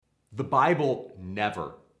The Bible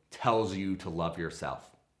never tells you to love yourself.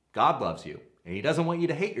 God loves you, and He doesn't want you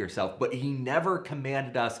to hate yourself, but He never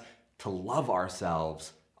commanded us to love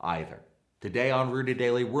ourselves either. Today on Rooted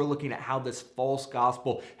Daily, we're looking at how this false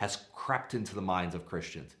gospel has crept into the minds of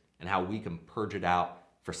Christians and how we can purge it out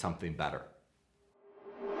for something better.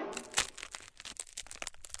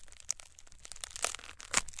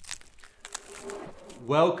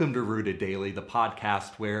 Welcome to Rooted Daily, the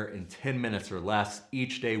podcast where in 10 minutes or less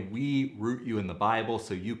each day we root you in the Bible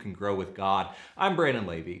so you can grow with God. I'm Brandon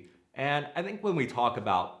Levy, and I think when we talk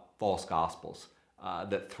about false gospels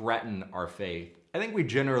that threaten our faith, I think we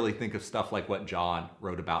generally think of stuff like what John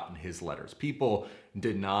wrote about in his letters, people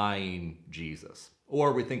denying Jesus.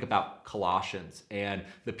 Or we think about Colossians and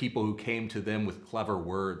the people who came to them with clever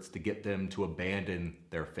words to get them to abandon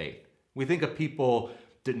their faith. We think of people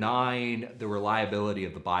denying the reliability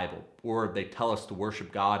of the Bible, or they tell us to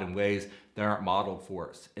worship God in ways that aren't modeled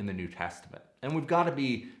for us in the New Testament. And we've got to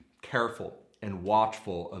be careful and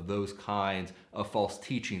watchful of those kinds of false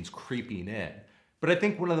teachings creeping in. But I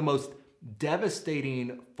think one of the most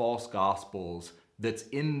devastating false gospels that's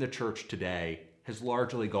in the church today has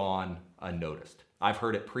largely gone unnoticed. I've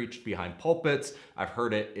heard it preached behind pulpits. I've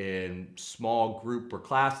heard it in small group or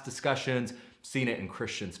class discussions, seen it in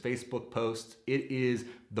Christians' Facebook posts. It is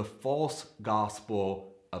the false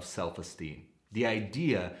gospel of self-esteem. The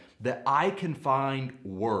idea that I can find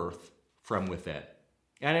worth from within.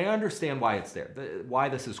 And I understand why it's there, why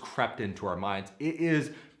this has crept into our minds. It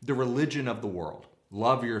is the religion of the world.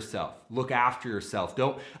 Love yourself. Look after yourself.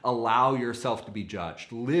 Don't allow yourself to be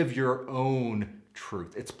judged. Live your own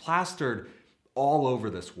truth. It's plastered all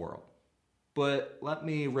over this world. But let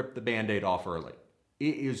me rip the Band-Aid off early.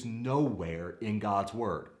 It is nowhere in God's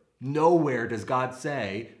word. Nowhere does God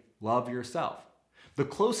say, love yourself. The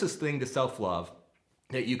closest thing to self-love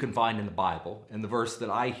that you can find in the Bible, and the verse that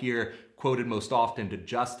I hear quoted most often to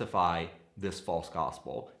justify this false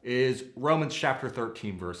gospel, is Romans chapter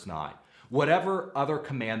 13, verse 9. Whatever other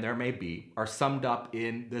command there may be are summed up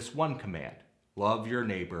in this one command: love your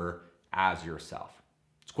neighbor as yourself.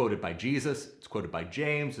 It's quoted by Jesus, it's quoted by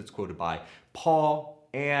James, it's quoted by Paul,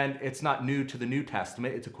 and it's not new to the New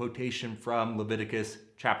Testament. It's a quotation from Leviticus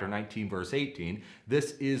chapter 19, verse 18.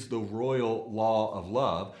 This is the royal law of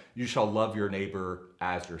love. You shall love your neighbor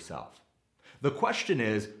as yourself. The question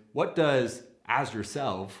is, what does as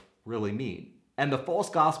yourself really mean? And the false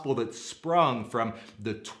gospel that sprung from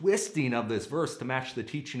the twisting of this verse to match the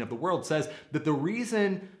teaching of the world says that the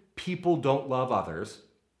reason people don't love others,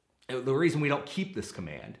 the reason we don't keep this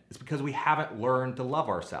command, is because we haven't learned to love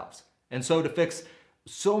ourselves. And so to fix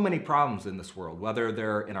so many problems in this world, whether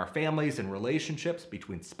they're in our families and relationships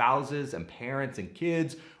between spouses and parents and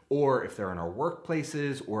kids, or if they're in our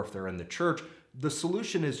workplaces, or if they're in the church, the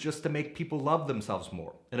solution is just to make people love themselves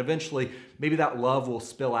more. And eventually, maybe that love will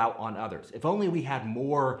spill out on others. If only we had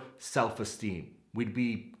more self-esteem, we'd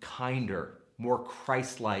be kinder, more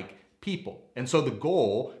Christ-like people. And so the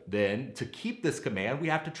goal then, to keep this command, we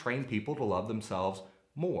have to train people to love themselves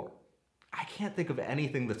more. I can't think of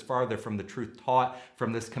anything that's farther from the truth taught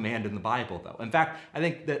from this command in the Bible, though. In fact, I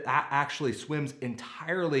think that actually swims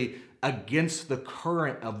entirely against the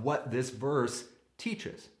current of what this verse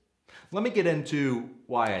teaches. Let me get into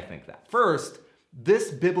why I think that. First,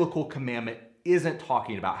 this biblical commandment isn't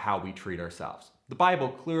talking about how we treat ourselves. The Bible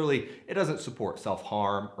clearly, it doesn't support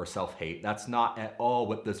self-harm or self-hate. That's not at all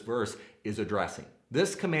what this verse is addressing.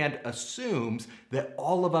 This command assumes that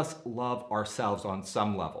all of us love ourselves on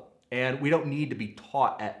some level. And we don't need to be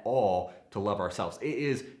taught at all to love ourselves. It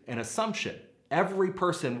is an assumption. Every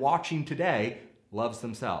person watching today loves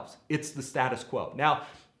themselves. It's the status quo. Now,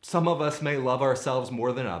 some of us may love ourselves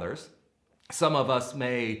more than others. Some of us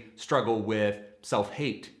may struggle with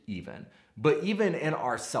self-hate even. But even in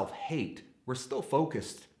our self-hate, we're still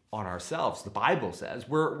focused on ourselves. The Bible says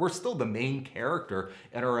we're still the main character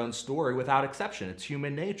in our own story without exception. It's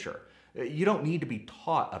human nature. You don't need to be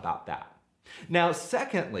taught about that. Now,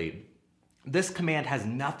 secondly, this command has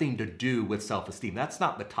nothing to do with self-esteem. That's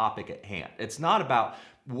not the topic at hand. It's not about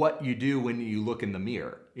what you do when you look in the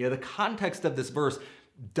mirror. The context of this verse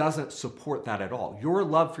doesn't support that at all. Your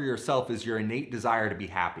love for yourself is your innate desire to be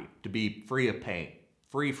happy, to be free of pain,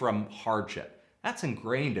 free from hardship. That's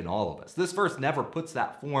ingrained in all of us. This verse never puts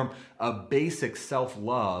that form of basic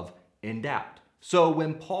self-love in doubt. So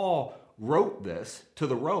when Paul wrote this to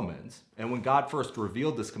the Romans, and when God first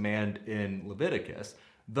revealed this command in Leviticus,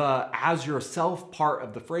 the as yourself part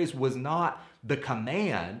of the phrase was not the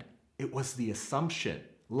command, it was the assumption.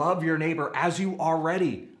 Love your neighbor as you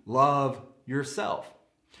already love yourself.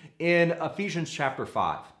 In Ephesians chapter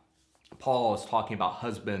 5, Paul is talking about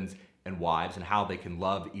husbands and wives and how they can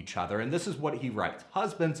love each other. And this is what he writes.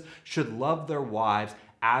 Husbands should love their wives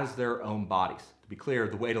as their own bodies. To be clear,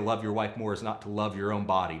 the way to love your wife more is not to love your own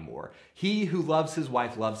body more. He who loves his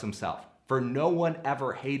wife loves himself. For no one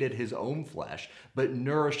ever hated his own flesh, but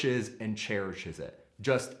nourishes and cherishes it,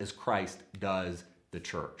 just as Christ does the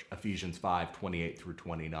church. Ephesians 5:28 through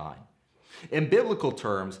 29. In biblical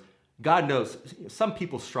terms, God knows some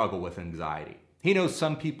people struggle with anxiety. He knows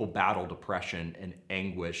some people battle depression and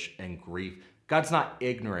anguish and grief. God's not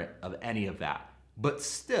ignorant of any of that. But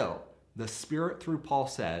still, the Spirit through Paul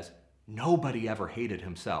says, nobody ever hated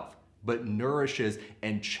himself, but nourishes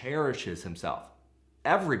and cherishes himself.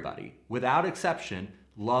 Everybody, without exception,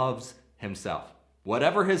 loves himself.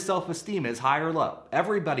 Whatever his self-esteem is, high or low.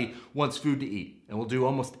 Everybody wants food to eat and will do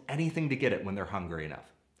almost anything to get it when they're hungry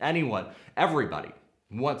enough. Everybody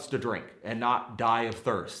wants to drink and not die of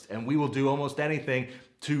thirst. And we will do almost anything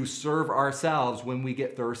to serve ourselves when we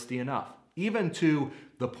get thirsty enough, even to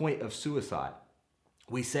the point of suicide.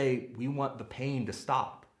 We say we want the pain to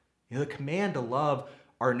stop. The command to love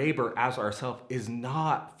our neighbor as ourselves is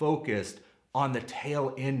not focused on the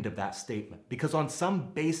tail end of that statement, because on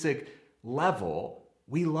some basic level,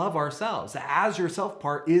 we love ourselves. The as yourself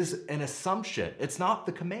part is an assumption. It's not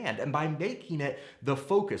the command. And by making it the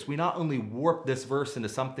focus, we not only warp this verse into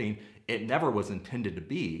something it never was intended to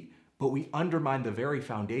be, but we undermine the very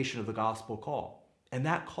foundation of the gospel call. And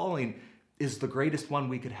that calling is the greatest one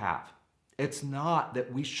we could have. It's not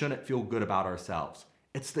that we shouldn't feel good about ourselves.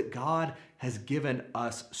 It's that God has given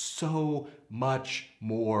us so much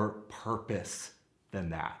more purpose than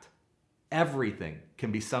that. Everything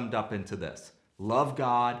can be summed up into this: love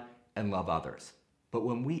God and love others. But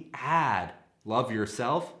when we add love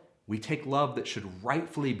yourself, we take love that should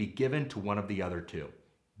rightfully be given to one of the other two.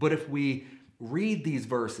 But if we read these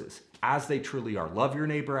verses as they truly are, love your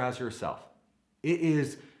neighbor as yourself, it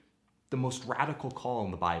is the most radical call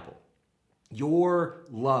in the Bible. Your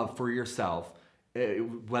love for yourself,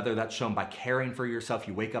 whether that's shown by caring for yourself,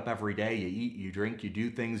 you wake up every day, you eat, you drink, you do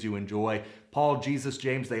things you enjoy. Paul, Jesus,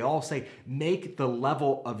 James, they all say, make the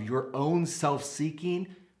level of your own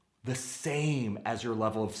self-seeking the same as your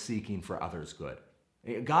level of seeking for others' good.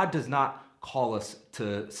 God does not call us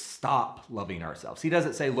to stop loving ourselves. He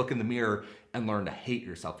doesn't say, look in the mirror and learn to hate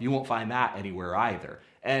yourself. You won't find that anywhere either.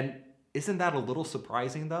 And isn't that a little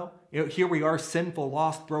surprising though? Here we are, sinful,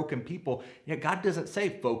 lost, broken people, yet God doesn't say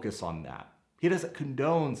focus on that. He doesn't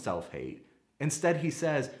condone self-hate. Instead, he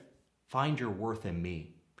says, find your worth in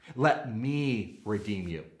me. Let me redeem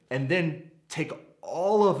you. And then take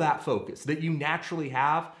all of that focus that you naturally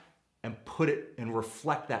have and put it and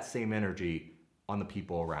reflect that same energy on the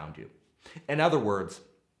people around you. In other words,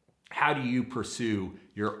 how do you pursue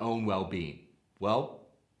your own well-being? Well,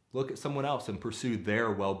 look at someone else and pursue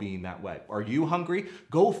their well-being that way. Are you hungry?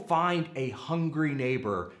 Go find a hungry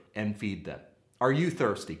neighbor and feed them. Are you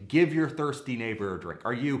thirsty? Give your thirsty neighbor a drink.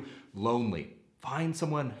 Are you lonely? Find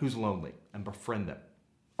someone who's lonely and befriend them.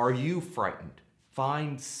 Are you frightened?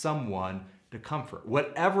 Find someone to comfort.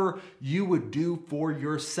 Whatever you would do for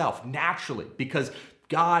yourself naturally, because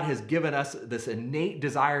God has given us this innate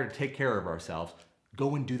desire to take care of ourselves,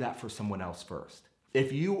 go and do that for someone else first.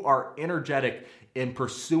 If you are energetic in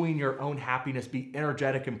pursuing your own happiness, be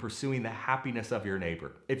energetic in pursuing the happiness of your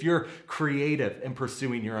neighbor. If you're creative in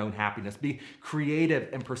pursuing your own happiness, be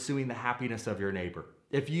creative in pursuing the happiness of your neighbor.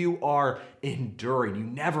 If you are enduring, you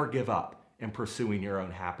never give up in pursuing your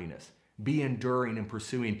own happiness. Be enduring in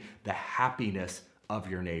pursuing the happiness of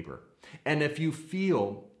your neighbor. And if you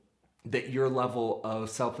feel that your level of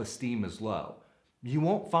self-esteem is low, you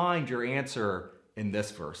won't find your answer in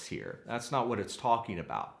this verse here. That's not what it's talking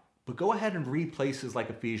about. But go ahead and read places like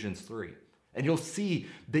Ephesians 3, and you'll see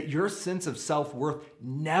that your sense of self-worth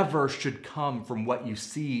never should come from what you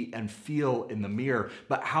see and feel in the mirror,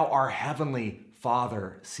 but how our Heavenly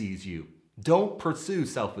Father sees you. Don't pursue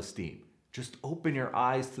self-esteem. Just open your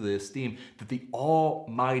eyes to the esteem that the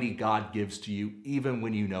Almighty God gives to you, even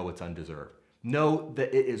when you know it's undeserved. Know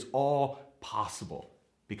that it is all possible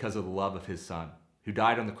because of the love of His Son, who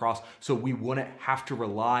died on the cross so we wouldn't have to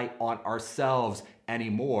rely on ourselves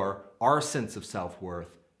anymore, our sense of self-worth,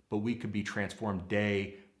 but we could be transformed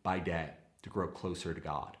day by day to grow closer to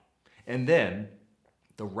God. And then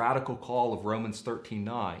the radical call of Romans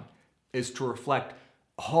 13:9 is to reflect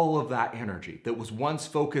all of that energy that was once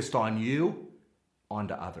focused on you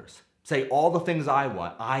onto others. Say, all the things I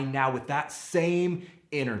want, I now with that same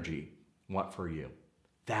energy want for you.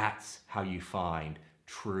 That's how you find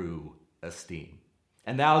true esteem.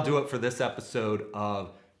 And that'll do it for this episode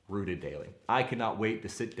of Rooted Daily. I cannot wait to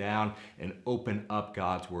sit down and open up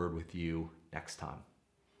God's Word with you next time.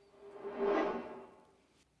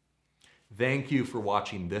 Thank you for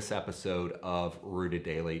watching this episode of Rooted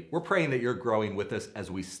Daily. We're praying that you're growing with us as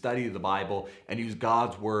we study the Bible and use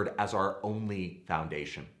God's Word as our only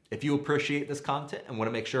foundation. If you appreciate this content and want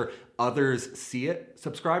to make sure others see it,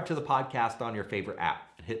 subscribe to the podcast on your favorite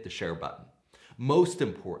app and hit the share button. Most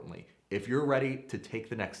importantly, if you're ready to take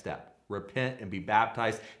the next step, repent and be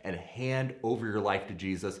baptized and hand over your life to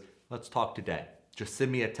Jesus, let's talk today. Just send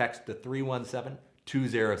me a text to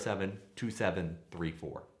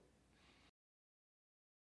 317-207-2734.